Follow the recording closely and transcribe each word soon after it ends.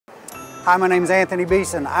Hi, my name is Anthony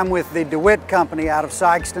Beeson. I'm with the DeWitt Company out of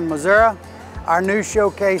Sikeston, Missouri. Our new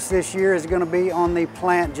showcase this year is going to be on the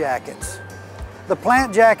plant jackets. The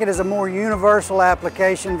plant jacket is a more universal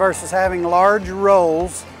application versus having large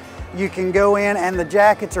rolls. You can go in and the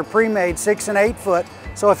jackets are pre-made 6 and 8 foot.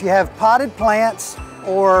 So if you have potted plants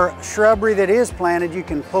or shrubbery that is planted, you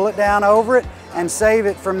can pull it down over it and save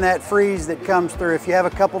it from that freeze that comes through. If you have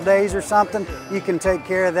a couple days or something, you can take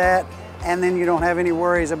care of that, and then you don't have any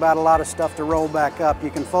worries about a lot of stuff to roll back up.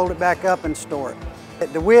 You can fold it back up and store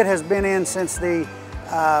it. DeWitt has been in since the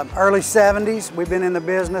early 70s. We've been in the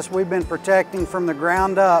business. We've been protecting from the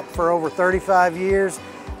ground up for over 35 years.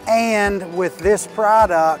 And with this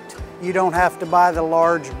product, you don't have to buy the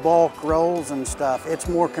large bulk rolls and stuff. It's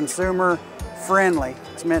more consumer friendly.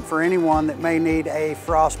 It's meant for anyone that may need a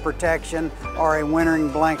frost protection or a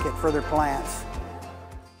wintering blanket for their plants.